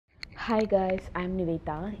Hi guys, I'm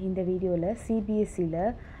Niveta. In the video cbse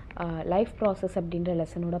life process அப்படின்ற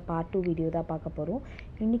லெசனோட part 2 video தான் பார்க்க போகிறோம்.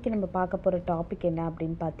 இன்றைக்கி நம்ம பார்க்க போகிற டாபிக் என்ன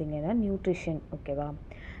அப்படின்னு பார்த்தீங்கன்னா நியூட்ரிஷன். ஓகேவா?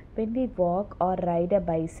 when we walk or ride a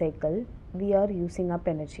bicycle we are using up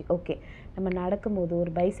energy. Okay, நம்ம நடக்கும்போது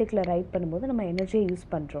ஒரு பைசைக்கிளை ரைட் பண்ணும்போது நம்ம எனர்ஜியை யூஸ்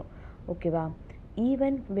பண்ணுறோம். ஓகேவா?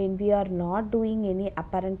 even when we are not doing any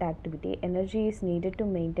apparent activity energy is needed to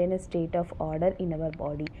maintain a state of order in our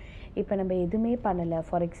body. இப்போ நம்ம எதுவுமே பண்ணலை,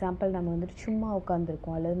 ஃபார் எக்ஸாம்பிள் நம்ம வந்துட்டு சும்மா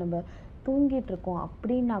உட்காந்துருக்கோம் அல்லது நம்ம தூங்கிட்டு இருக்கோம்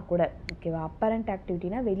அப்படின்னா கூட, ஓகேவா, அப்பரண்ட்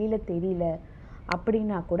ஆக்டிவிட்டினா வெளியில் தெரியல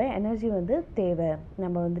அப்படின்னா கூட எனர்ஜி வந்து தேவை.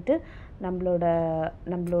 நம்ம வந்துட்டு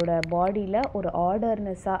நம்மளோட பாடியில் ஒரு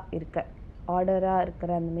ஆர்டராக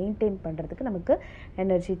இருக்கிற அந்த மெயின்டைன் பண்ணுறதுக்கு நமக்கு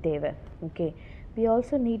எனர்ஜி தேவை. Okay, we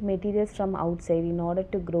also need materials from outside in order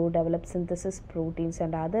to grow, develop, synthesis proteins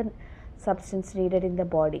and other substance needed in the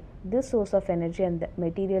body. This source of energy and the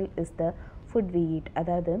material is the food we eat.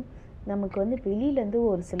 அதாவது நமக்கு வந்து வெளியிலேருந்து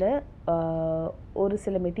ஒரு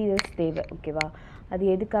சில materials தேவை. ஓகேவா? அது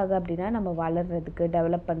எதுக்காக அப்படின்னா நம்ம வளர்கிறதுக்கு,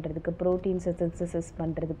 டெவலப் பண்ணுறதுக்கு, ப்ரோட்டீன்ஸை சின்தசிஸ்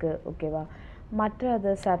பண்ணுறதுக்கு. ஓகேவா? மற்ற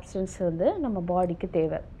அதர் சப்ஸ்டன்ஸ் வந்து நம்ம பாடிக்கு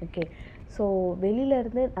தேவை. ஓகே, ஸோ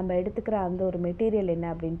வெளியிலேருந்து நம்ம எடுத்துக்கிற அந்த ஒரு மெட்டீரியல் என்ன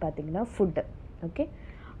அப்படின்னு பார்த்தீங்கன்னா food. Okay,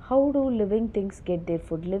 how to living things get there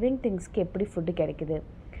food? Living திங்ஸ்க்கு எப்படி ஃபுட்டு கிடைக்குது?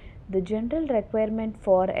 The general requirement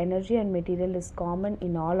for energy and material is common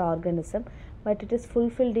in all organisms, but it is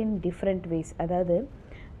fulfilled in different ways. அதாவது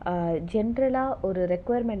ஜென்ரலாக ஒரு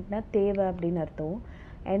ரெக்குவயர்மெண்ட்னா தேவை அப்படின்னு அர்த்தம்.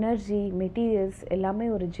 எனர்ஜி, மெட்டீரியல்ஸ் எல்லாமே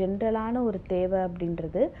ஒரு ஜென்ரலான ஒரு தேவை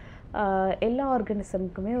அப்படின்றது எல்லா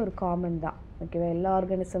ஆர்கானிசமுக்குமே ஒரு காமன் தான். ஓகேவா? எல்லா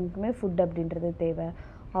ஆர்கானிசமுக்குமே ஃபுட் அப்படின்றது தேவை,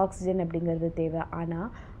 ஆக்சிஜன் அப்படிங்கிறது தேவை. ஆனால்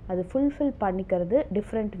அது ஃபுல்ஃபில் பண்ணிக்கிறது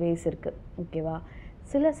டிஃப்ரெண்ட் வேஸ் இருக்குது. ஓகேவா?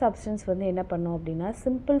 சில சப்ஸ்டன்ஸ் வந்து என்ன பண்ணோம் அப்படின்னா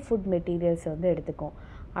சிம்பிள் ஃபுட் மெட்டீரியல்ஸை வந்து எடுத்துக்கும்,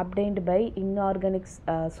 obtained by inorganic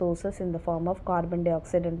sources in the form of carbon di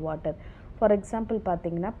oxide and water. For example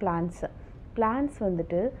பார்த்தீங்கன்னா பிளான்ட்ஸ்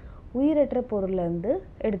வந்துட்டு உயிரற்ற பொருள்லேருந்து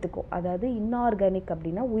எடுத்துக்கும். அதாவது இன்ஆர்கானிக்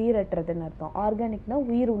அப்படின்னா உயிரற்றதுன்னு அர்த்தம், ஆர்கானிக்னா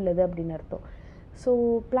உயிர் உள்ளது அப்படின்னு அர்த்தம். ஸோ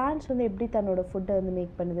பிளான்ட்ஸ் வந்து எப்படி தன்னோட ஃபுட்டை வந்து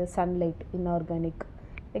மேக் பண்ணுது? Sunlight inorganic,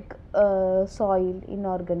 like soil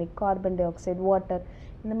inorganic, carbon di oxide, water,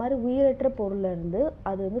 இந்த மாதிரி உயிரற்ற பொருள்லேருந்து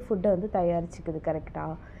அது வந்து ஃபுட்டை வந்து தயாரிச்சுக்குது.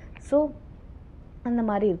 கரெக்டாக? ஸோ அந்த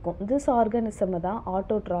மாதிரி இருக்கும். திஸ் ஆர்கானிசமை தான்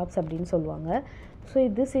ஆட்டோட்ராப்ஸ் அப்படின்னு சொல்லுவாங்க. So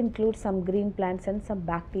this include some green plants and some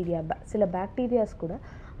bacteria. சில பாக்டீரியாஸ் கூட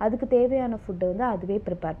அதுக்கு தேவையான ஃபுட்டை வந்து அதுவே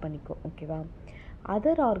ப்ரிப்பேர் பண்ணிக்கும். ஓகேவா?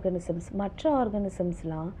 அதர் ஆர்கானிசம்ஸ், மற்ற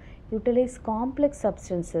ஆர்கானிசம்ஸ்லாம் utilize complex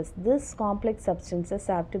substances. These complex substances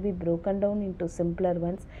have to be broken down into simpler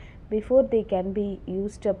ones before they can be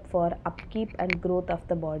used up for upkeep and growth of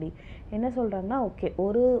the body. என்ன சொல்கிறாங்கன்னா, ஓகே,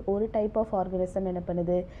 ஒரு type of organism என்ன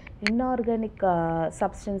பண்ணுது? Inorganic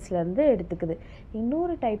சப்ஸ்டன்ஸ்லேருந்து எடுத்துக்குது.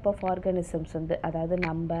 இன்னொரு type of organisms வந்து, அதாவது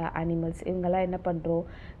நம்ம அனிமல்ஸ் இவங்கெல்லாம் என்ன பண்ணுறோம்?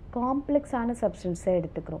 காம்ப்ளெக்ஸான சப்ஸ்டன்ஸை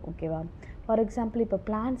எடுத்துக்கிறோம். ஓகேவா? ஃபார் எக்ஸாம்பிள் இப்போ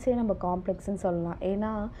பிளான்ட்ஸே நம்ம காம்ப்ளெக்ஸ்ன்னு சொல்லலாம். ஏன்னா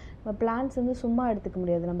நம்ம பிளான்ட்ஸ் வந்து சும்மா எடுத்துக்க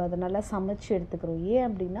முடியாது, நம்ம அதை நல்லா சமைச்சு எடுத்துக்கிறோம். ஏன்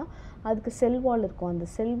அப்படின்னா அதுக்கு செல் வால் இருக்கும். அந்த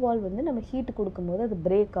செல் வால் வந்து நம்ம ஹீட்டு கொடுக்கும்போது அது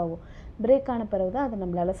பிரேக் ஆகும். பிரேக் ஆன பிறகு தான் அதை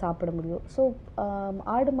நம்மளால் சாப்பிட முடியும். ஸோ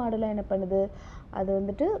ஆடு மாடுலாம் என்ன பண்ணுது? அது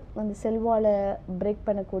வந்துட்டு அந்த செல் வாலை பிரேக்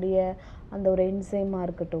பண்ணக்கூடிய அந்த ஒரு என்சைமாக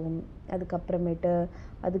இருக்கட்டும், அதுக்கப்புறமேட்டு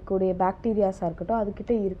அதுக்குடைய பாக்டீரியாஸாக இருக்கட்டும்,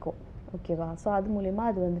 அதுக்கிட்ட இருக்கும். ஓகேவா? ஸோ அது மூலிமா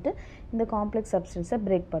அது வந்துட்டு இந்த காம்ப்ளெக்ஸ் சப்ஸ்டன்ஸை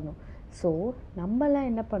பிரேக் பண்ணும். ஸோ நம்மலாம்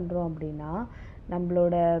என்ன பண்ணுறோம் அப்படின்னா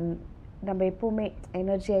நம்ம எப்போவுமே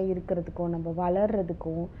எனர்ஜியாக இருக்கிறதுக்கும் நம்ம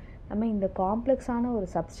வளர்கிறதுக்கும் நம்ம இந்த காம்ப்ளெக்ஸான ஒரு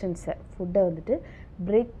சப்ஸ்டன்ஸை ஃபுட்டை வந்துட்டு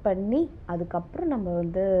பிரேக் பண்ணி அதுக்கப்புறம் நம்ம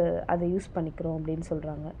வந்து அதை யூஸ் பண்ணிக்கிறோம் அப்படின்னு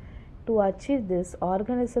சொல்கிறாங்க. To achieve this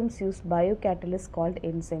organisms use பயோகேட்டலிஸ்ட் called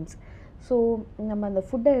enzymes. So நம்ம அந்த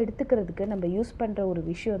ஃபுட்டை எடுத்துக்கிறதுக்கு நம்ம யூஸ் பண்ணுற ஒரு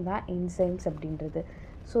விஷயம் தான் என்சைம்ஸ் அப்படின்றது.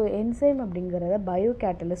 ஸோ என்சைம் அப்படிங்கிறத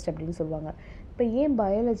பயோகேட்டலிஸ்ட் அப்படின்னு சொல்லுவாங்க. இப்போ ஏன்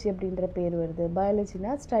பயாலஜி அப்படின்ற பேர் வருது?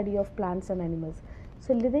 பயாலஜினா study of plants and animals. So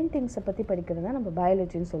living திங்ஸை பற்றி படிக்கிறது தான் நம்ம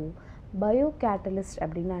பயாலஜின்னு சொல்லுவோம். பயோகேட்டலிஸ்ட்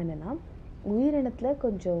அப்படின்னா என்னென்னா உயிரினத்தில்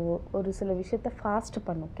கொஞ்சம் ஒரு சில விஷயத்த ஃபாஸ்ட்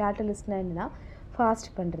பண்ணும். கேட்டலிஸ்ட்னால் என்னென்னா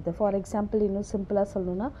ஃபாஸ்ட் பண்ணுறது. ஃபார் எக்ஸாம்பிள் இன்னும் சிம்பிளாக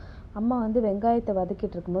சொல்லணுன்னா, அம்மா வந்து வெங்காயத்தை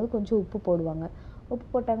வதக்கிட்டு இருக்கும்போது கொஞ்சம் உப்பு போடுவாங்க. உப்பு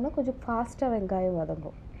போட்டாங்கன்னா கொஞ்சம் ஃபாஸ்ட்டாக வெங்காயம்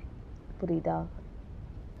வதங்கும். புரியுதா?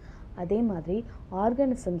 அதே மாதிரி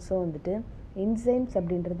ஆர்கானிசம்ஸும் வந்துட்டு என்சைம்ஸ்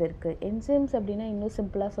அப்படின்றது இருக்குது. என்சைம்ஸ் அப்படின்னா இன்னும்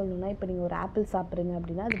சிம்பிளாக சொல்லணும்னா, இப்போ நீங்கள் ஒரு ஆப்பிள் சாப்பிட்றீங்க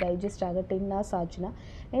அப்படின்னா அது டைஜஸ்ட் ஆக 10 hours ஆச்சுன்னா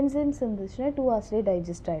என்சைம்ஸ் இருந்துச்சுன்னா 2 hours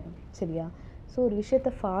டைஜஸ்ட் ஆகிடும். சரியா? ஸோ ஒரு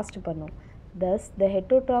விஷயத்தை ஃபாஸ்ட் பண்ணும். Thus, the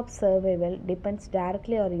heterotroph's survival depends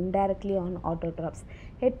directly or indirectly on autotrophs.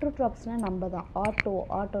 Heterotrophsனால் நம்ம தான்.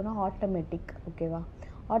 ஆட்டோனா ஆட்டோமேட்டிக். ஓகேவா?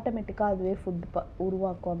 ஆட்டோமேட்டிக்காக அதுவே ஃபுட்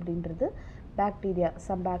உருவாக்கும் அப்படின்றது bacteria,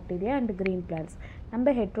 some bacteria and green plants.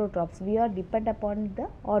 நம்ம heterotrophs, we are depend upon the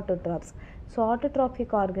autotrophs. So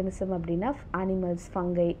autotrophic organism அப்படின்னா அனிமல்ஸ்,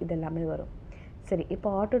 ஃபங்கை இதெல்லாமே வரும். சரி, இப்போ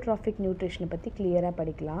ஆட்டோட்ராஃபிக் நியூட்ரிஷனை பற்றி கிளியராக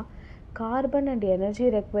படிக்கலாம். Carbon and energy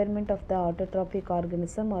requirement of the autotrophic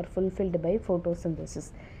organism R fulfilled by photosynthesis.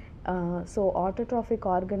 So autotrophic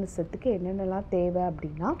ஆர்கானிசத்துக்கு என்னென்னலாம் தேவை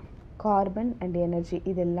அப்படின்னா கார்பன் அண்ட் எனர்ஜி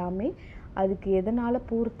இது எல்லாமே அதுக்கு எதனால்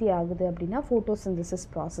பூர்த்தி ஆகுது அப்படின்னா ஃபோட்டோசிந்தசிஸ்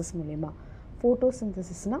ப்ராசஸ் மூலிமா.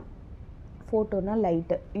 ஃபோட்டோசிந்தசிஸ்னால் ஃபோட்டோனா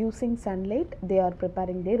light, using sunlight they are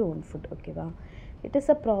preparing their own food. ஓகேவா? It is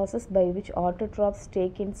a process by which autotrophs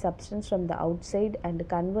take in substance from the outside and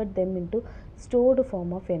convert them into stored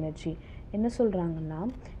form of energy. என்ன சொல்கிறாங்கன்னா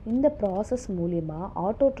இந்த process மூலிமா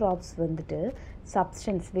autotrophs வந்துட்டு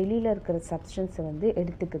substance வெளியில் இருக்கிற சப்ஸ்டன்ஸை வந்து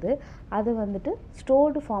எடுத்துக்குது, அதை வந்துட்டு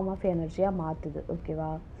ஸ்டோர்டு ஃபார்ம் ஆஃப் எனர்ஜியாக மாற்றுது.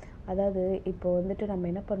 ஓகேவா? அதாவது இப்போ வந்துட்டு நம்ம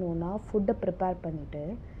என்ன பண்ணுவோம்னா ஃபுட்டை ப்ரிப்பேர்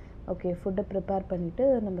பண்ணிவிட்டு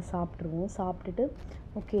நம்ம சாப்பிட்ருவோம். சாப்பிட்டுட்டு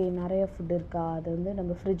ஓகே நிறைய ஃபுட் இருக்கா, அதை வந்து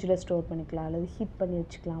நம்ம ஃப்ரிட்ஜில் ஸ்டோர் பண்ணிக்கலாம் அல்லது ஹீட் பண்ணி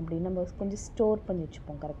வச்சுக்கலாம் அப்படின்னு நம்ம கொஞ்சம் ஸ்டோர் பண்ணி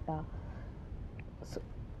வச்சுப்போம். கரெக்டாக?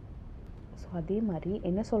 ஸோ அதே மாதிரி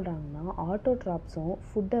என்ன சொல்கிறாங்கன்னா ஆட்டோட்ராப்ஸும்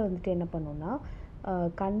ஃபுட்டை வந்துட்டு என்ன பண்ணுன்னா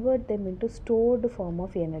convert them into stored form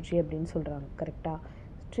of energy அப்படின்னு சொல்கிறாங்க. கரெக்டாக?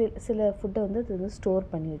 சில ஃபுட்டை வந்து அது வந்து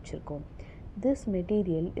ஸ்டோர் பண்ணி வச்சுருக்கோம். This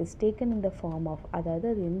material is taken in the form of, அதாவது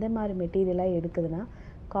அது எந்த மாதிரி மெட்டீரியலாக எடுக்குதுன்னா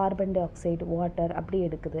கார்பன் டை ஆக்சைடு, வாட்டர் அப்படி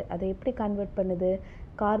எடுக்குது. அதை எப்படி கன்வெர்ட் பண்ணுது?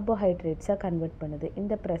 கார்போஹைட்ரேட்ஸாக கன்வெர்ட் பண்ணுது இன்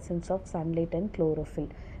த presence of sunlight and chlorophyll.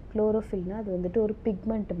 குளோரோஃபில்னால் அது வந்துட்டு ஒரு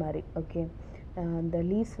பிக்மெண்ட் மாதிரி. ஓகே, அந்த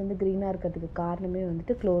லீவ்ஸ் வந்து க்ரீனாக இருக்கிறதுக்கு காரணமே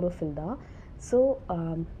வந்துட்டு குளோரோஃபில் தான். ஸோ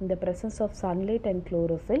இந்த presence of sunlight and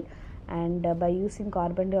chlorophyll and by using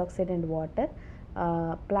carbon di oxide and water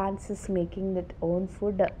plants is making that own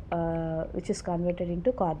food which is converted into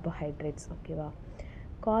carbohydrates. ஓகேவா?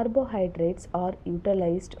 Carbohydrates are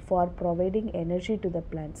utilized for providing energy to the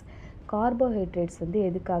plants. Carbohydrates வந்து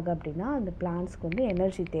எதுக்காக அப்படின்னா அந்த பிளான்ட்ஸ்க்கு வந்து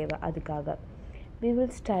energy தேவை, அதுக்காக. We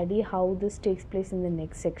will study how this takes place in the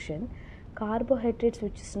next section. Carbohydrates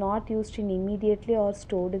which is not used in immediately or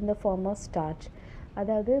stored in the form of starch.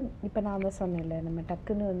 அதாவது இப்போ நான் தான் சொன்னேன்ல, நம்ம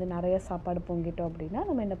டக்குன்னு வந்து நிறைய சாப்பாடு பொங்கிட்டோம் அப்படின்னா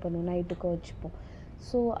நம்ம என்ன பண்ணுவோம், நைட்டுக்கு வச்சுப்போம்.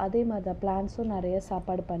 ஸோ அதே மாதிரி தான் பிளான்ஸும் நிறைய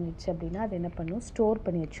சாப்பாடு பண்ணிடுச்சு அப்படின்னா அது என்ன பண்ணும், ஸ்டோர்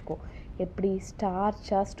பண்ணி வச்சுக்கோ. எப்படி?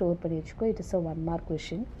 ஸ்டார்ச்சாக ஸ்டோர் பண்ணி வச்சுக்கோ. It is a 1 mark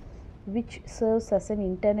question which serves as an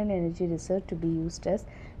internal energy reserve to be used as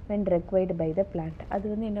when required by the plant. அது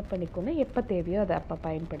வந்து என்ன பண்ணிக்கோன்னா எப்போ தேவையோ அதை அப்போ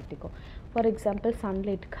பயன்படுத்திக்கும். ஃபார் எக்ஸாம்பிள்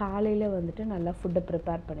சன்லைட் காலையில் வந்துட்டு நல்லா ஃபுட்டை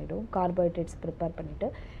ப்ரிப்பேர் பண்ணிவிடும், கார்போஹைட்ரேட்ஸ் ப்ரிப்பேர் பண்ணிவிட்டு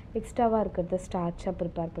எக்ஸ்ட்ராவாக இருக்கிறத ஸ்டார்ச்சாக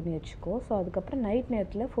ப்ரிப்பேர் பண்ணி வச்சுக்கோ. ஸோ அதுக்கப்புறம் நைட்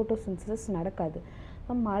நேரத்தில் ஃபோட்டோசிந்தசிஸ் நடக்காது,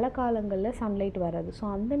 மழை காலங்களில் சன்லைட் வராது. ஸோ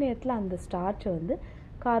அந்த நேரத்தில் அந்த ஸ்டார்ச்சை வந்து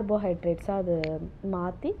கார்போஹைட்ரேட்ஸாக அது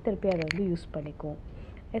மாற்றி திருப்பி அதை வந்து யூஸ் பண்ணிக்கும்.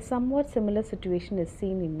 A somewhat similar situation is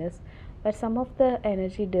seen in us, where some of the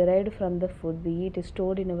energy derived from the food we eat is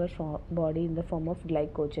stored in our body in the form of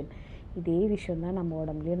glycogen. இதே விஷயம் தான் நம்ம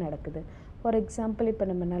உடம்புலையும் நடக்குது. ஃபார் எக்ஸாம்பிள் இப்போ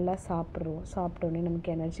நம்ம நல்லா சாப்பிட்டோன்னே நமக்கு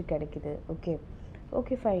எனர்ஜி கிடைக்குது.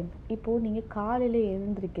 Okay fine. இப்போது நீங்கள் காலையில்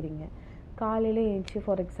எழுந்திருக்கிறீங்க, காலையில் எழுந்துச்சி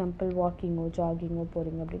ஃபார் எக்ஸாம்பிள் வாக்கிங்கோ ஜாகிங்கோ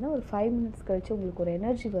போகிறீங்க அப்படின்னா ஒரு 5 minutes கழித்து உங்களுக்கு ஒரு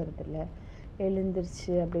எனர்ஜி வருதில்ல,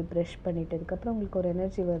 எழுந்திரிச்சு அப்படியே ப்ரஷ் பண்ணிட்டதுக்கப்புறம் உங்களுக்கு ஒரு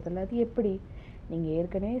எனர்ஜி வருதில்ல. அது எப்படி? நீங்கள்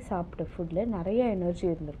ஏற்கனவே சாப்பிட்ட ஃபுட்டில் நிறைய எனர்ஜி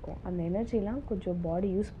இருந்திருக்கும், அந்த எனர்ஜிலாம் கொஞ்சம் பாடி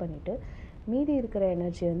யூஸ் பண்ணிவிட்டு மீதி இருக்கிற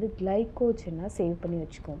எனர்ஜி வந்து கிளைக்கோஜனாக சேவ் பண்ணி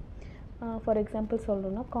வச்சுக்கோம். ஃபார் எக்ஸாம்பிள்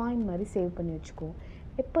சொல்லணுன்னா காயின் மாதிரி சேவ் பண்ணி வச்சுக்குவோம்.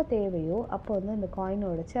 எப்போ தேவையோ அப்போ வந்து அந்த காயினை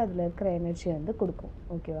உடைச்சி அதில் இருக்கிற எனர்ஜியை வந்து கொடுக்கும்.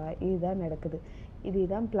 ஓகேவா? இதுதான் நடக்குது.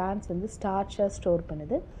 இதுதான் பிளான்ட்ஸ் வந்து ஸ்டார்ச்சாக ஸ்டோர்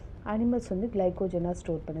பண்ணுது, அனிமல்ஸ் வந்து கிளைக்கோஜனாக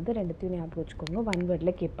ஸ்டோர் பண்ணுது. ரெண்டுத்தையும் ஞாபகம் வச்சுக்கோங்க, 1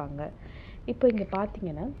 wordல கேட்பாங்க. இப்போ இங்கே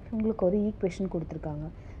பார்த்தீங்கன்னா உங்களுக்கு ஒரு ஈக்குவேஷன் கொடுத்துருக்காங்க.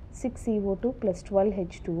 6CO2 +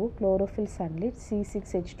 12H2O chlorophyll sunlight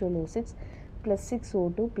C6H12O6 +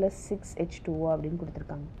 6O2 + 6H2O அப்படின்னு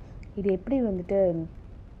கொடுத்துருக்காங்க. இது எப்படி வந்துட்டு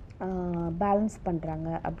பேலன்ஸ் பண்ணுறாங்க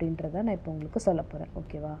அப்படின்றத நான் இப்போ உங்களுக்கு சொல்ல போகிறேன்.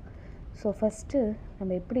 ஓகேவா? ஸோ ஃபஸ்ட்டு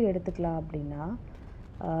நம்ம எப்படி எடுத்துக்கலாம் அப்படின்னா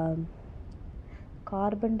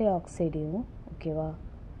கார்பன் டை ஆக்சைடையும், ஓகேவா,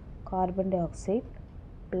 carbon di oxide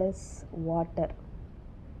plus water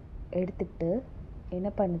எடுத்துக்கிட்டு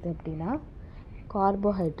என்ன பண்ணுது அப்படின்னா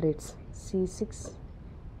கார்போஹைட்ரேட்ஸ்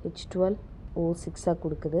C6H12O6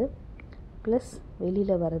 கொடுக்குது, ப்ளஸ்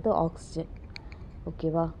வெளியில் வர்றது ஆக்சிஜன்.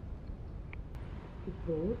 ஓகேவா?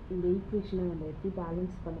 இப்போது இந்த ஈக்குவேஷனை நம்ம எப்படி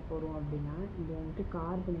பேலன்ஸ் பண்ண போகிறோம் அப்படின்னா இங்கே வந்துட்டு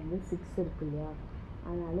கார்பன் வந்து 6 இருக்கு இல்லையா,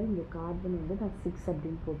 அதனால் இங்கே கார்பன் வந்து நான் 6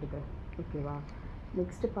 அப்படின்னு போட்டுக்கிறேன். ஓகேவா?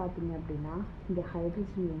 நெக்ஸ்ட்டு பார்த்தீங்க அப்படின்னா இந்த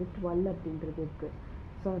ஹைட்ரஜன் வந்து 12 அப்படின்றது இருக்குது.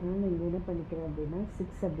 ஸோ அதனால் நான் இங்கே என்ன பண்ணிக்கிறேன் அப்படின்னா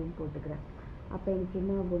 6 அப்படின்னு போட்டுக்கிறேன். அப்போ எனக்கு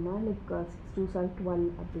என்ன ஆகும்னா லைக் 6 2 12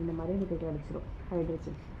 அப்படின்ற மாதிரி எனக்கு கிடச்சிரும்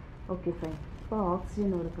ஹைட்ரஜன். Okay fine. இப்போ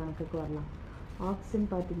ஆக்சிஜனோட கணக்குக்கு வரலாம். ஆக்சிஜன்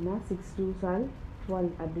பார்த்திங்கன்னா 6 2s are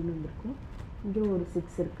 12 அப்படின்னு வந்திருக்கும். இங்கே ஒரு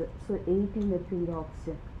 6 இருக்குது. ஸோ 18 இருக்குது இங்கே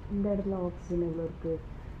ஆக்சிஜன். இந்த இடத்துல ஆக்சிஜன் எவ்வளோ இருக்குது?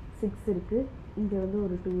 6 இருக்குது. இங்கே வந்து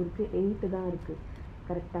ஒரு 2 இருக்குது, 8 தான் இருக்குது.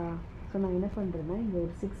 கரெக்டாக? ஸோ நான் என்ன பண்ணுறேன்னா இங்கே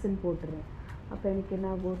ஒரு 6ன்னு போட்டுறேன். அப்போ எனக்கு என்ன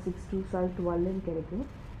ஆகும்? 6 2s are 12ன்னு கிடைக்கும்.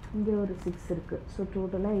 இங்கே ஒரு 6 இருக்குது. ஸோ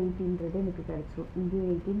டோட்டலாக 18ன்றது எனக்கு கிடைச்சிடும். இங்கேயும்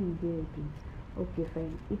 18, இங்கேயும் 18. Okay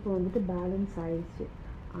fine. இப்போ வந்துட்டு பேலன்ஸ் ஆயிடுச்சு.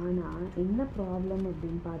 ஆனால் என்ன ப்ராப்ளம்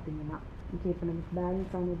அப்படின்னு பார்த்தீங்கன்னா, ஓகே இப்போ நமக்கு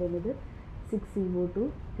பேலன்ஸ் ஆனது என்னது? 6CO2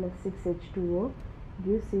 + 6H2O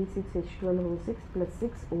gives C6H12O6 +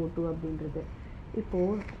 6O2 அப்படின்றது.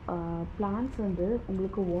 இப்போது பிளான்ஸ் வந்து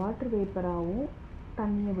உங்களுக்கு வாட்டர் வேப்பராகவும்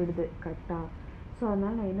தண்ணியை விடுது. கரெக்டாக? ஸோ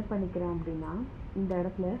அதனால் நான் என்ன பண்ணிக்கிறேன் அப்படின்னா இந்த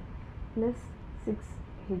இடத்துல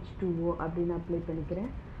 +6H2O அப்படின்னு அப்ளை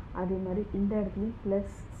பண்ணிக்கிறேன். அதே மாதிரி இந்த இடத்துலையும்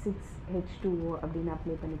 +6H2O அப்படின்னு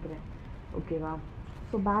அப்ளை பண்ணிக்கிறேன். ஓகேவா?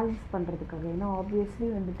 ஸோ பேலன்ஸ் பண்ணுறதுக்காக. ஏன்னா ஆப்வியஸ்லி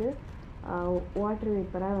வந்துட்டு வாட்டர்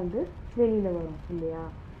வேப்பராக வந்து வெளியில் வரும் இல்லையா?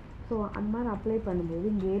 ஸோ அந்த மாதிரி அப்ளை பண்ணும்போது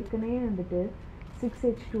இங்கே ஏற்கனவே வந்துட்டு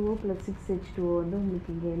 6H2O + 6H2O வந்து உங்களுக்கு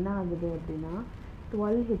இங்கே என்ன ஆகுது அப்படின்னா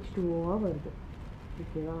 12H2Oவாக வருது.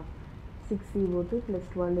 ஓகேவா? 6CO2 +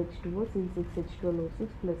 12H2O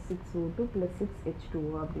C6H12O6 + 6O2 +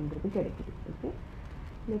 6H2O அப்படின்றது கிடைக்குது. Okay,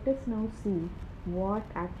 let us now see what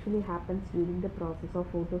actually happens during the process of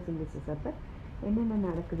photosynthesis. அப்போ என்னென்ன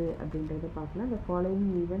நடக்குது அப்படின்றத பார்க்கலாம். The following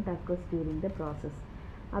event occurs during the process.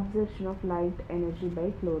 Absorption of light energy by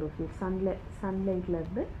chlorophyll.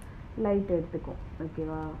 சன்லைட்லேருந்து light எடுத்துக்கும்.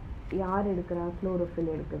 ஓகேவா? யார் எடுக்கிறா? chlorophyll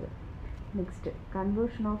எடுக்குது. Next,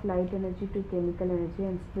 conversion of light energy to chemical energy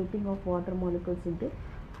and splitting of water molecules into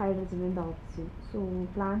hydrogen and oxygen. So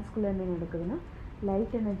பிளான்ஸ்குள்ளே என்ன நடக்குதுன்னா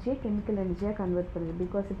light எனர்ஜியை chemical எனர்ஜியாக convert பண்ணுது.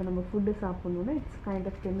 பிகாஸ் இப்போ நம்ம food சாப்பிட்ணுன்னா it's kind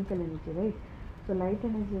of chemical energy, right? So light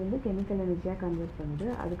energy வந்து chemical எனர்ஜியாக convert பண்ணுது.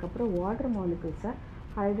 அதுக்கப்புறம் வாட்டர் மாலிகுல்ஸை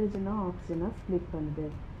ஹைட்ரஜனாக ஆக்சிஜனாக ஸ்ப்ளிட் பண்ணுது.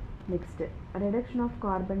 Next, reduction of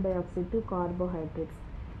carbon di oxide to carbohydrates.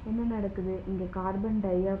 என்ன நடக்குது? இங்கே கார்பன்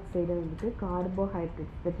டை ஆக்சைடை வந்துட்டு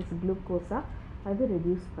கார்போஹைட்ரேட்ஸ் தட் இஸ் குளுக்கோஸாக அது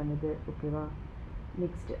ரெடியூஸ் பண்ணுது. ஓகேவா?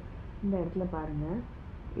 நெக்ஸ்ட்டு இந்த இடத்துல பாருங்கள்.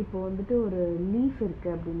 இப்போ வந்துட்டு ஒரு லீஃப்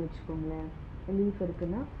இருக்குது அப்படின்னு வச்சுக்கோங்களேன். லீஃப்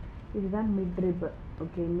இருக்குன்னா இதுதான் மிட்ரிப்.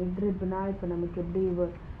 ஓகே, மிட்ரிப்னால் இப்போ நமக்கு எப்படி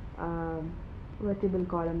வெர்டிபிள்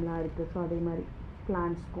காலம்லாம் இருக்குது. ஸோ அதே மாதிரி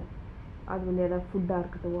பிளான்ட்ஸ்க்கும் அது வந்து ஏதாவது ஃபுட்டாக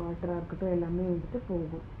இருக்கட்டும், வாட்டராக இருக்கட்டும், எல்லாமே வந்துட்டு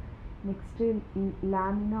போகும். நெக்ஸ்ட்டு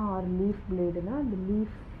லேமினா ஆர் லீஃப் பிளேடுனா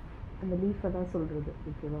அந்த லீஃபை தான் சொல்கிறது.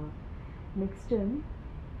 ஓகேவா? நெக்ஸ்ட்டு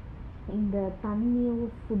இந்த தண்ணியோ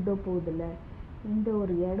ஃபுட்டோ போகுதில்ல, இந்த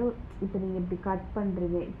ஒரு இடம் இப்போ நீங்கள் இப்படி கட்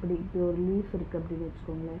பண்ணுறீங்க, இப்படி ஒரு லீஃப் இருக்குது அப்படின்னு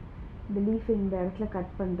வச்சுக்கோங்களேன். இந்த லீஃபை இந்த இடத்துல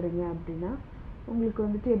கட் பண்ணுறீங்க அப்படின்னா உங்களுக்கு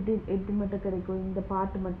வந்துட்டு எப்படி மட்டும் கிடைக்கும்? இந்த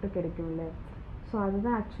பார்ட் மட்டும் கிடைக்கும்ல. ஸோ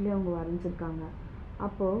அதுதான் ஆக்சுவலி அவங்க வரைஞ்சிருக்காங்க.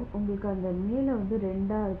 அப்போது உங்களுக்கு அந்த மேலே வந்து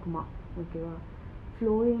ரெண்டாக இருக்குமா. ஓகேவா?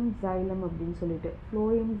 ஃப்ளோயம் ஜைலம் அப்படின்னு சொல்லிட்டு.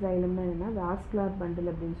 ஃப்ளோயம் ஜைலம்னா என்னென்னா வாஸ்குலார்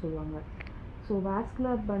பண்டில் அப்படின்னு சொல்லுவாங்க. ஸோ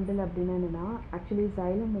வாஸ்குலார் பண்டில் அப்படின்னா என்னென்னா ஆக்சுவலி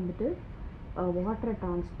ஜைலம் வந்துட்டு வாட்டரை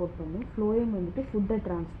டிரான்ஸ்போர்ட் பண்ணும், ஃப்ளோயம் வந்துட்டு ஃபுட்டை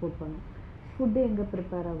டிரான்ஸ்போர்ட் பண்ணும். ஃபுட்டு எங்கே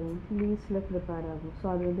ப்ரிப்பேர் ஆகும்? லீவ்ஸில் ப்ரிப்பேர் ஆகும். ஸோ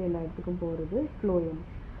அது வந்து எல்லா இடத்துக்கும் போகிறது ஃப்ளோயம்.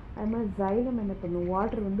 அது மாதிரி ஜைலம் என்ன பண்ணும்?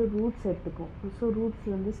 வாட்டர் வந்து ரூட்ஸ் எடுத்துக்கும். ஸோ ரூட்ஸ்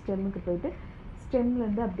வந்து ஸ்டெம்முக்கு போயிட்டு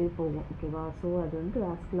ஸ்டெம்லேருந்து அப்படியே போகும். ஓகேவா? ஸோ அது வந்து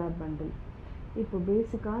வாஸ்குலார் பண்டில். இப்போ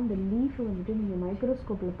பேசிக்காக இந்த லீஃப் வந்துட்டு நீங்கள்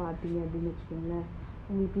மைக்ரோஸ்கோப்பில் பார்த்தீங்க அப்படின்னு வச்சுக்கோங்களேன்,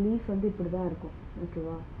 உங்களுக்கு லீஃப் வந்து இப்படி தான் இருக்கும்.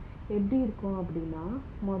 ஓகேவா? எப்படி இருக்கும் அப்படின்னா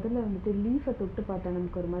முதல்ல வந்துட்டு லீஃபை தொட்டு பார்த்தா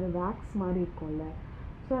நமக்கு ஒரு மாதிரி வேக்ஸ் மாதிரி இருக்கும்ல.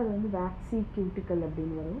 ஸோ அது வந்து வேக்ஸி கியூட்டிக்கல்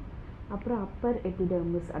அப்படின்னு வரும். அப்புறம் அப்பர்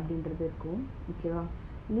எபிடெர்மிஸ் அப்படின்றது இருக்கும். ஓகேவா?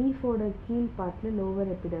 லீஃபோட கீழ் பார்ட்டில்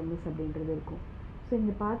லோவர் எபிடெர்மிஸ் அப்படின்றது இருக்கும். ஸோ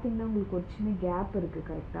இங்கே பார்த்தீங்கன்னா உங்களுக்கு ஒரு சின்ன கேப் இருக்குது.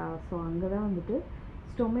 கரெக்டாக? ஸோ அங்கே தான் வந்துட்டு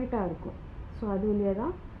ஸ்டொமேட்டா இருக்கும். ஸோ அது வழியாக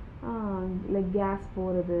தான் லைக் கேஸ்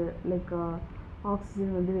போகிறது, லைக்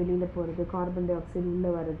ஆக்சிஜன் வந்து வெளியில் போகிறது, கார்பன் டை ஆக்சைடு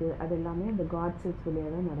உள்ளே வருது, அது எல்லாமே அந்த காட் செல்ஸ்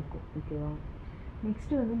வழியாக தான் நடக்கும். ஓகேவா?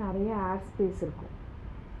 நெக்ஸ்ட்டு வந்து நிறைய ஏர் ஸ்பேஸ் இருக்கும்.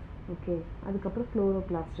 ஓகே, அதுக்கப்புறம்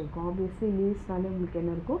குளோரோபிளாஸ்ட் இருக்கும். ஆப்வியஸ்லி லீவ்ஸ்னாலே உங்களுக்கு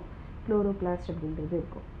என்ன இருக்கும்? குளோரோபிளாஸ்ட் அப்படின்றது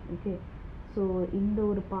இருக்கும். ஓகே, ஸோ இந்த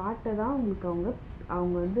ஒரு பார்ட்டை தான் உங்களுக்கு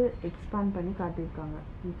அவங்க வந்து எக்ஸ்பேண்ட் பண்ணி காட்டியிருக்காங்க.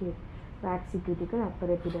 Okay, waxy cuticle,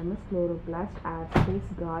 Appar epidermis, chloroplast, ஏர் space,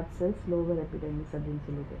 God cells, lower epidermis அப்படின்னு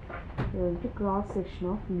சொல்லிட்டு இது வந்துட்டு கிராஸ் செக்ஷன்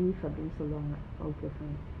ஆஃப் லீஃப் அப்படின்னு சொல்லுவாங்க. Okay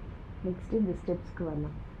fine. நெக்ஸ்ட்டு இந்த ஸ்டெப்ஸ்க்கு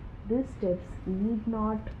வரலாம். These steps need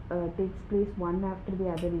not takes place one after the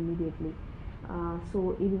other immediately. So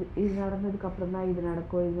இது நடந்ததுக்கப்புறம் தான் இது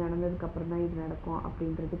நடக்கும், இது நடந்ததுக்கப்புறம் தான் இது நடக்கும்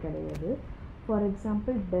அப்படின்றது கிடையாது. ஃபார்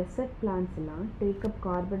எக்ஸாம்பிள் டெசர்ட் பிளான்ஸ் எல்லாம் take up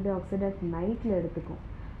carbon di oxide at நைட்டில் எடுத்துக்கும்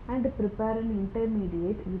and prepare an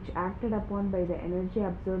intermediate which acted upon by the energy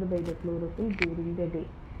absorbed by the chlorophyll during the day.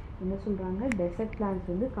 என்ன சொல்கிறாங்க? டெசர்ட் பிளான்ஸ்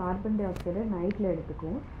வந்து கார்பன் டை ஆக்சைடை நைட்டில்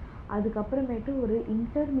எடுத்துக்கும். அதுக்கப்புறமேட்டு ஒரு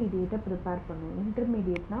இன்டர்மீடியேட்டை ப்ரிப்பேர் பண்ணும்.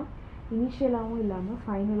 இன்டர்மீடியேட்னால் இனிஷியலாகவும் இல்லாமல்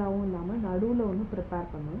ஃபைனலாகவும் இல்லாமல் நடுவில் ஒன்று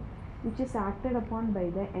ப்ரிப்பேர் பண்ணும், which is acted upon by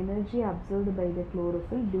the energy observed by the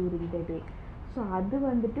chlorophyll during the day. So அது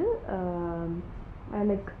வந்துட்டு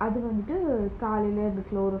அது வந்துட்டு காலையில் இந்த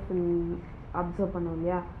குளோரோஃபில் அப்சர்வ் பண்ணோம்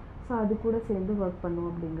இல்லையா, ஸோ அது கூட சேர்ந்து ஒர்க் பண்ணும்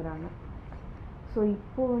அப்படிங்கிறாங்க. ஸோ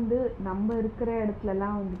இப்போது நம்ம இருக்கிற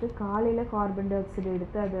இடத்துலலாம் வந்துட்டு காலையில் கார்பன் டை ஆக்சைடு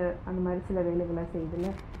எடுத்து அதை அந்த மாதிரி சில வேலைகளாக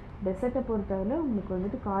செய்யுதுல்ல. டெசர்ட்டை பொறுத்தவரை உங்களுக்கு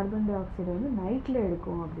வந்துட்டு கார்பன் டை ஆக்சைடு நைட்டில்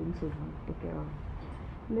எடுக்கும் அப்படின்னு சொல்கிறாங்க. ஓகேவா?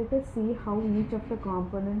 Let us see how each of the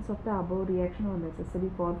components of the above reaction are necessary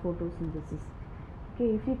for photosynthesis. Okay,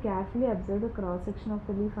 if you carefully observe the cross section of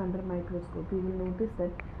the leaf under microscope, you will notice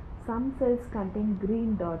that some cells contain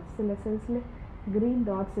green dots. சில செல்ஸில் green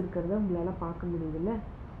dots இருக்கிறத உங்களால் பார்க்க முடியுதுல்ல.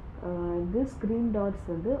 this green dots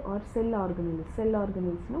R செல் ஆர்கனில்ஸ். செல்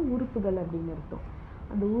ஆர்கனில்ஸ்னால் உறுப்புகள் அப்படின்னு அர்த்தம்.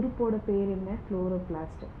 அந்த உறுப்போட பேர் என்ன?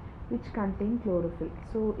 Chloroplast, which contain chlorophyll.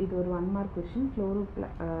 So இது ஒரு 1 மார்க் கொஷின்.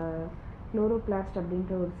 குளோரோபிளாஸ்ட்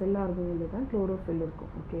அப்படின்ற ஒரு செல் ஆர்கனில் தான் குளோரோஃபில்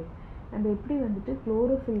இருக்கும். ஓகே, அந்த எப்படி வந்துட்டு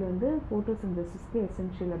குளோரோஃபில் ஃபோட்டோசிந்தசிஸ்க்கு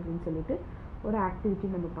எசென்ஷியல் அப்படின்னு சொல்லிட்டு ஒரு ஆக்டிவிட்டி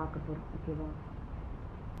நம்ம பார்க்க போகிறோம். ஓகேவா?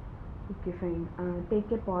 Okay fine.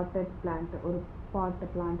 Take a potted plant. ஒரு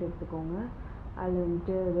பிளான்ட் எடுத்துக்கோங்க. அதில்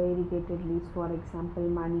வந்துட்டு variegated leaves, for example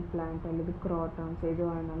money plant அல்லது க்ராட்டான்ஸ்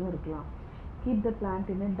எதுவாக இருந்தாலும் இருக்கலாம். Keep the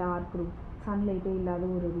plant in dark room. சன்லைட்டே இல்லாத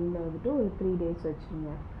ஒரு ரூமில் வந்துட்டு ஒரு 3 days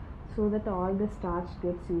வச்சுருங்க. So that all the starch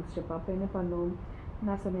gets used அப். அப்போ என்ன பண்ணும்,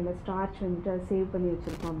 நான் சொன்னேன் ஸ்டார்ச் வந்துட்டு அதை சேவ் பண்ணி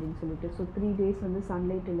வச்சுருக்கோம் அப்படின்னு சொல்லிட்டு. ஸோ 3 days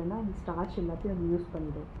சன்லைட் இல்லைன்னா அந்த ஸ்டார்ச் எல்லாத்தையும் அது யூஸ்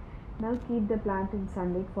பண்ணிடும். Now keep the plant in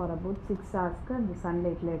sunlight for about 6 hours அந்த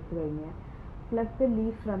சன்லைட்டில் எடுத்து வைங்க. Plug the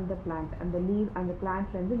leaf from the plant. அந்த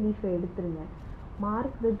பிளான்ட்லேருந்து லீஃபை எடுத்துருங்க.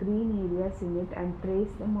 Mark the green areas in it and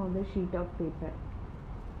trace them on the sheet of paper.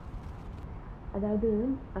 அதாவது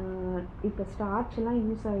இப்போ ஸ்டார்ச் எல்லாம்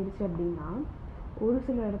use ஆகிடுச்சு அப்படின்னா ஒரு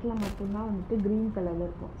சில இடத்துல மட்டும்தான் வந்துட்டு க்ரீன் கலரில்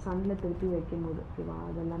இருக்கும் சன்னில் திருப்பி வைக்கும்போது. ஓகேவா?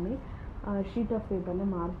 அதெல்லாமே ஷீட் ஆஃப்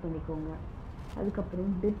பேப்பரில் மார்க் பண்ணிக்கோங்க.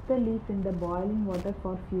 அதுக்கப்புறம் tip the leaf in the boiling water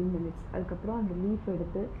for few minutes. அதுக்கப்புறம் அந்த லீஃப்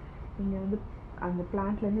எடுத்து நீங்கள் அந்த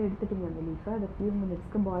பிளான்ட்லேருந்து எடுத்துட்டீங்க அந்த லீஃபை, அதை ஃபியூ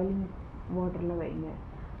மினிட்ஸ்க்கு பாயிலிங் வாட்டரில் வைங்க.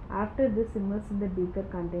 ஆஃப்டர் திஸ் இம்மர்ஸ் இந்த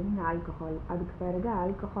பீக்கர் கண்டெய்னிங் ஆல்கஹால். அதுக்கு பிறகு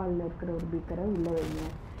ஆல்கஹாலில் இருக்கிற ஒரு பீக்கரை உள்ளே வைங்க.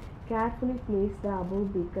 Carefully place the above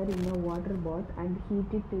beaker in a water bath and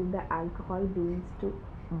heat it till the alcohol begins to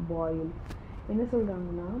boil. என்ன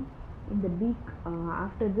சொல்கிறாங்கன்னா, இந்த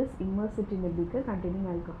after this immerse it in a beaker containing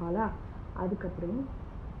alcohol. அதுக்கப்புறம்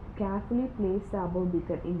carefully place the above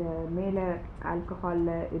beaker. இந்த மேலே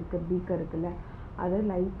ஆல்கஹாலில் இருக்கிற beaker இருக்குல்ல, அதை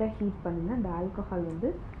லைட்டாக ஹீட் பண்ணினா அந்த ஆல்கஹால்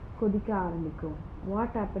கொதிக்க ஆரம்பிக்கும்.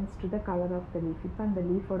 What happens to the color of the leaf? இப்போ அந்த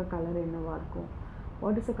லீஃபோட கலர் என்னவாக இருக்கும்?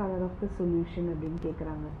 What is the colour of the solution அப்படின்னு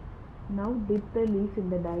கேட்குறாங்க. நவ் டிப் த லீஃப்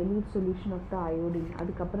இந்த dilute solution of the iodine.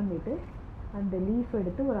 அதுக்கப்புறமேட்டு அந்த லீஃப்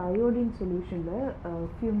எடுத்து ஒரு அயோடின் சொல்யூஷனில்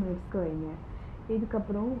ஃபியூ மினிட்ஸ்க்கு வைங்க.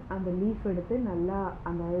 இதுக்கப்புறம் அந்த லீஃப் எடுத்து நல்லா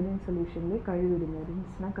அந்த iodine சொல்யூஷன்லேயே கழுவிடுங்க.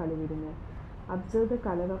 ரின்ஸ்னால் கழுவிடுங்க. Observe the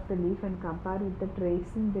colour of the leaf and compare with the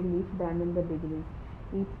tracing the leaf done in the beginning.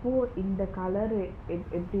 இப்போது இந்த கலர்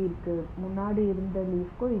எப்படி இருக்குது, முன்னாடி இருந்த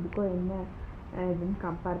லீஃப்க்கும் இதுக்கும் என்ன இதுன்னு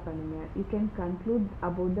கம்பேர் பண்ணுங்கள். You can conclude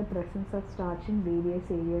about the presence of starch in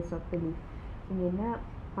various areas of the leaf. நீங்கள் என்ன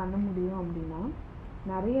பண்ண முடியும் அப்படின்னா,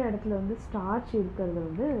 நிறைய இடத்துல ஸ்டார்ச்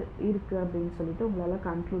இருக்கிறது இருக்குது அப்படின்னு சொல்லிட்டு உங்களால்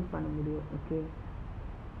கன்க்ளூட் பண்ண முடியும். ஓகே,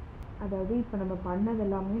 அதாவது இப்போ நம்ம பண்ணது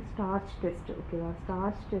எல்லாமே ஸ்டார்ச் டெஸ்ட்டு. ஓகேவா?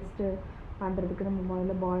 ஸ்டார்ச் டெஸ்ட்டு பண்ணுறதுக்கு நம்ம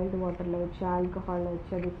முதல்ல பாயில்டு வாட்டரில் வச்சு ஆல்கஹாலில்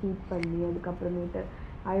வச்சு அதை ஹீட் பண்ணி அதுக்கப்புறமேட்டு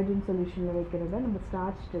அயோடின் சொல்யூஷனில் வைக்கிறத நம்ம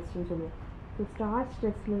ஸ்டார்ச் டெஸ்ட்டுன்னு சொல்லுவோம். ஸோ ஸ்டார்ச்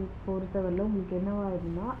டெஸ்ட்டில் பொறுத்தவரையில் உங்களுக்கு என்னவாக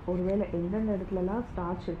இருந்தால், ஒருவேளை எந்தெந்த இடத்துலலாம்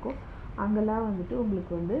ஸ்டார்ச் இருக்கோ அங்கெல்லாம்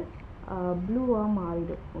உங்களுக்கு ப்ளூவாக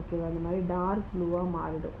மாறிடும். ஓகேவா? அந்த மாதிரி டார்க் ப்ளூவாக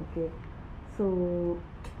மாறிடும். ஓகே, ஸோ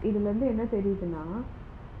இதுலேருந்து என்ன தெரியுதுன்னா,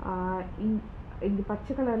 இங்கே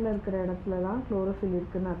பச்சை கலரில் இருக்கிற இடத்துலலாம் குளோரோஃபில்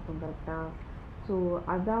இருக்குதுன்னு அர்த்தம். கரெக்டாக? ஸோ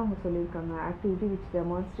அதான் அவங்க சொல்லியிருக்காங்க, activity which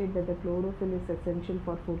demonstrate that the chlorophyll is essential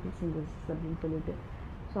for photosynthesis அப்படின்னு சொல்லிட்டு.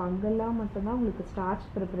 ஸோ அங்கெல்லாம் மட்டும்தான் உங்களுக்கு ஸ்டார்ச்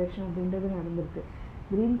ப்ரிப்பரேஷன் அப்படின்றது நடந்திருக்கு.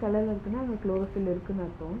 க்ரீன் கலரில் இருக்குன்னா அங்கே குளோரோஃபில் இருக்குதுன்னு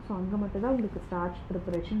அர்த்தம். ஸோ அங்கே மட்டும்தான் உங்களுக்கு ஸ்டார்ச்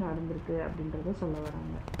ப்ரிப்பரேஷன் நடந்திருக்கு அப்படின்றத சொல்ல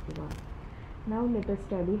வராங்க. ஓகேவா? Now let us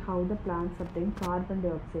study how the plants obtained carbon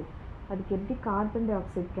di oxide. அதுக்கு எப்படி கார்பன் டை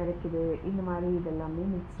ஆக்சைடு கிடைக்குது, இந்த மாதிரி இதெல்லாமே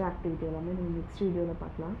நெக்ஸ்ட் ஆக்டிவிட்டி எல்லாமே நம்ம நெக்ஸ்ட் வீடியோவில்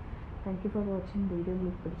பார்க்கலாம். தேங்க்யூ ஃபார் வாட்சிங். வீடியோ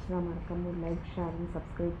உங்களுக்கு பிடிச்சதா மறக்காமல் ஒரு லைக், ஷேர் அண்ட்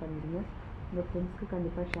சப்ஸ்கிரைப் பண்ணிடுங்க. உங்கள் ஃப்ரெண்ட்ஸ்க்கு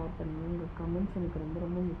கண்டிப்பாக ஷேர் பண்ணுங்கள். உங்கள் கமெண்ட்ஸ் எனக்கு ரொம்ப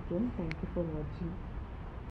ரொம்ப முக்கியம். தேங்க்யூ ஃபார் வாட்சிங்.